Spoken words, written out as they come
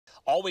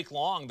All week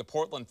long, the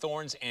Portland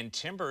Thorns and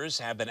Timbers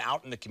have been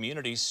out in the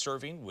community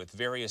serving with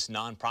various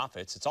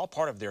nonprofits. It's all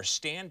part of their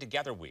Stand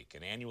Together Week,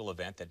 an annual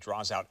event that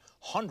draws out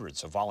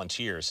hundreds of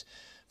volunteers.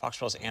 Fox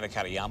 12's Anna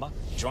Katayama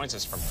joins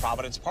us from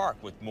Providence Park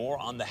with more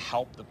on the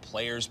help the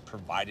players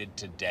provided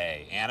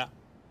today. Anna?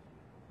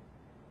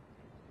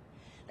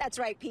 That's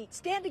right, Pete.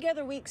 Stand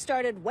Together Week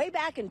started way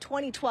back in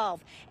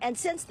 2012, and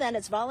since then,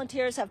 its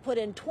volunteers have put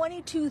in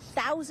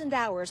 22,000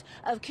 hours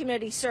of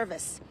community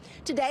service.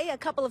 Today, a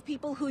couple of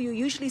people who you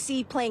usually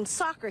see playing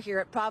soccer here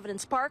at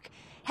Providence Park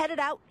headed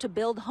out to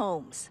build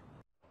homes.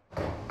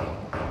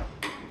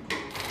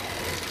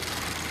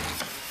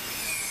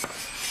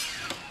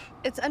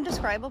 It's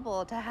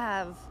indescribable to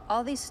have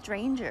all these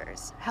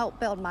strangers help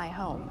build my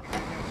home.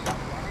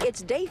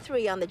 It's day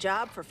 3 on the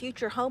job for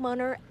future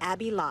homeowner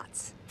Abby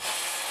Lotz.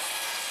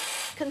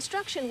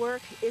 Construction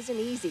work isn't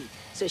easy,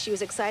 so she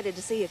was excited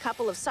to see a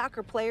couple of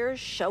soccer players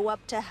show up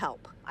to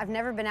help. I've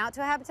never been out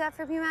to a Habitat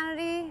for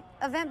Humanity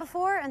event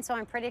before, and so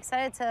I'm pretty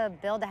excited to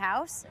build a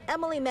house.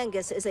 Emily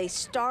Menges is a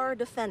star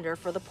defender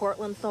for the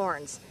Portland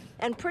Thorns,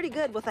 and pretty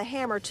good with a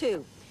hammer,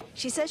 too.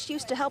 She says she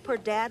used to help her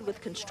dad with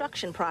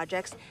construction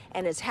projects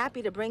and is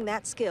happy to bring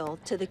that skill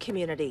to the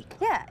community.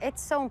 Yeah,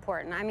 it's so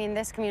important. I mean,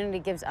 this community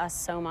gives us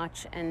so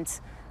much, and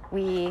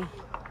we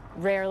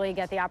rarely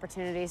get the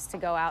opportunities to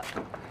go out.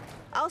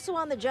 Also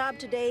on the job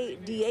today,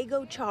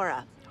 Diego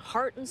Chara,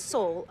 heart and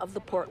soul of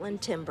the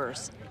Portland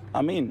Timbers.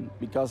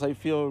 Because I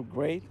feel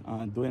great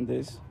doing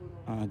this,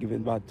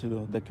 giving back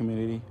to the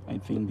community. I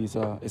think this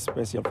is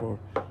special for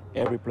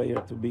every player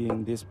to be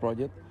in this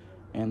project,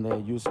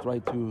 and just try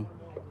to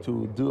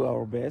do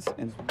our best.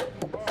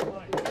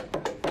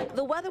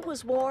 The weather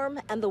was warm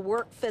and the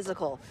work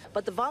physical,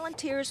 but the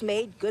volunteers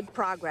made good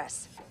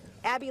progress.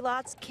 Abby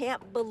Lotz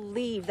can't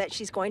believe that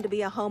she's going to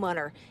be a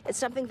homeowner. It's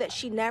something that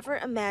she never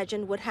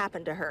imagined would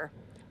happen to her.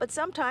 But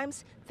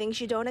sometimes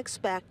things you don't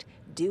expect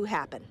do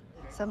happen.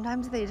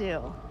 Sometimes they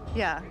do.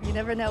 Yeah, you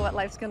never know what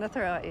life's going to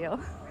throw at you.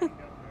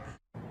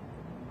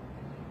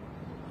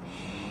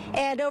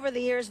 And over the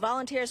years,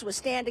 volunteers with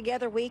Stand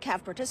Together Week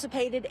have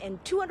participated in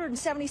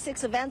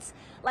 276 events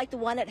like the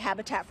one at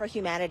Habitat for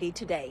Humanity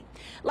today.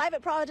 Live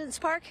at Providence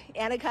Park,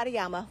 Anna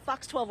Katayama,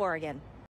 Fox 12 Oregon.